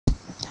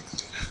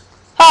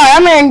Hi,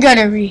 I'm Aaron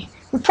Guttery,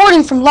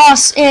 reporting from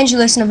Los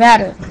Angeles,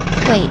 Nevada.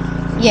 Wait,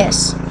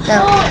 yes,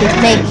 no,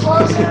 maybe.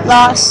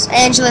 Los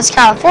Angeles,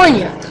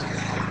 California.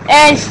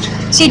 And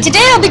see,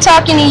 today I'll be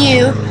talking to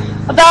you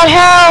about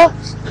how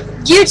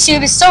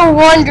YouTube is so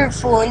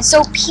wonderful and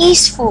so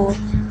peaceful,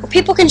 where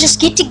people can just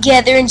get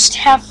together and just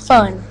have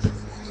fun.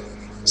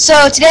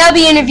 So today I'll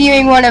be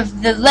interviewing one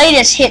of the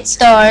latest hit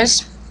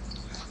stars.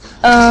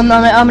 I'm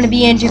going to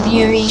be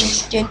interviewing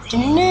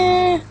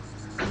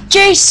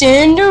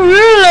Jason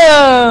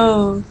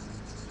Derulo.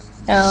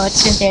 No,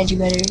 it's just Andrew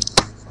Guttery.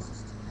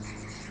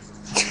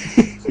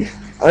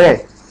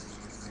 Okay.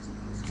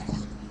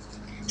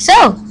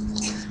 So,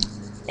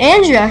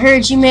 Andrew, I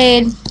heard you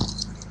made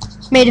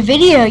a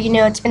video. You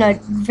know, it's been a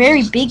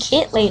very big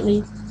hit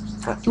lately.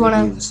 Do you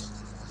wanna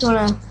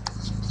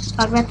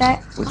talk about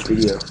that? Which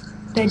video?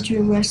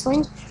 Bedroom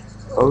wrestling.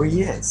 Oh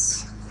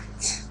yes.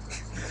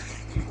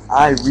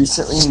 I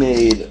recently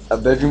made a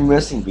bedroom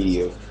wrestling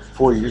video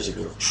 4 years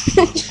ago.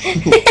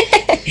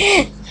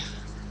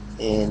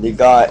 And it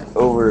got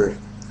over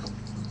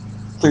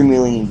 3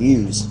 million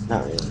views.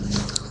 Not really.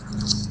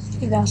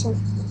 3,000.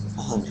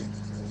 100.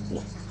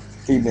 No.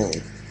 3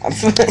 million.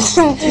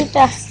 3,000.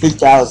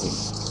 3,000.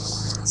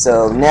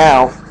 So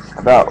now,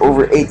 about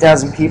over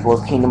 8,000 people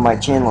have came to my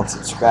channel and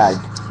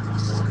subscribed.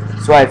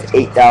 So I have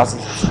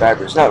 8,000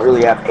 subscribers. Not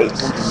really, I have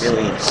 800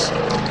 million.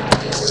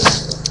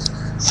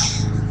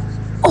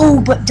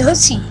 Oh, but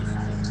does he?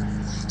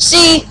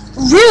 See,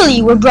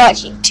 really, we're brought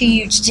to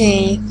you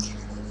today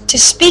to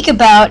speak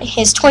about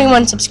his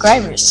 21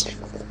 subscribers.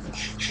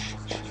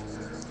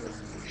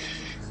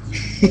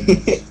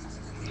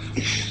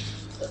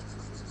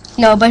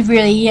 No, but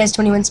really, he has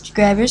 21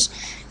 subscribers.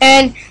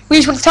 And we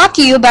just want to talk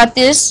to you about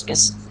this,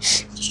 because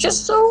it's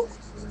just so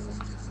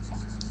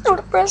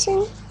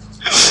depressing.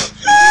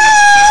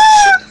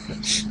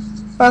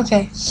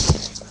 Okay.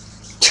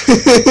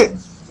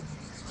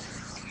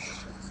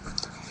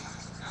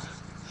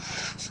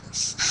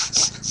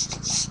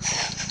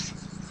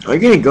 Are you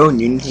gonna go and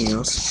do anything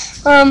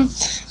else?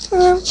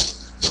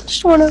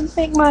 Just want to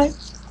make my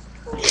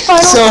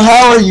final. So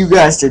how are you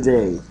guys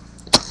today? We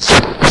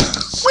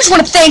just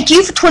want to thank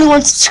you for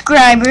 21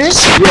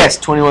 subscribers. Yes,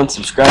 21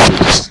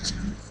 subscribers.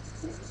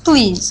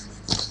 Please,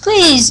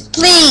 please,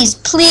 please,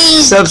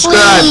 please,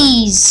 Subscribe.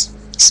 please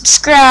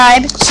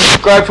subscribe.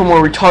 Subscribe for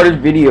more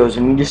retarded videos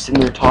and you just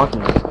sitting there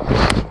talking.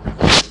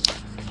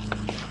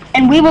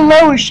 And we will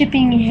lower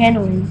shipping and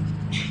handling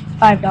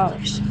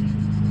 $5.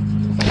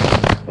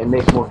 And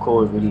make more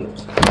cooler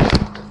videos.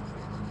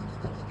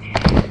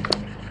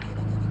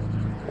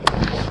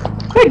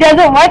 Who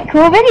doesn't like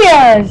cool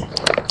videos?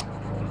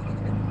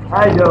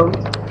 I don't.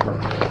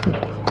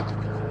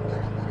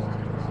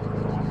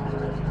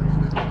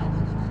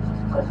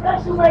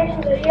 Especially like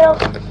in video.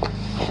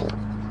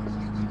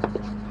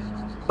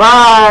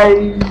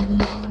 Bye.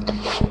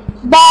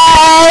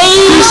 Bye.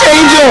 Chris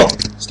Angel.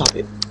 Stop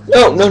it.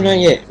 No, not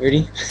yet.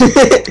 Ready?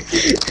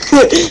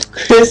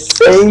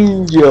 Chris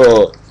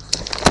Angel.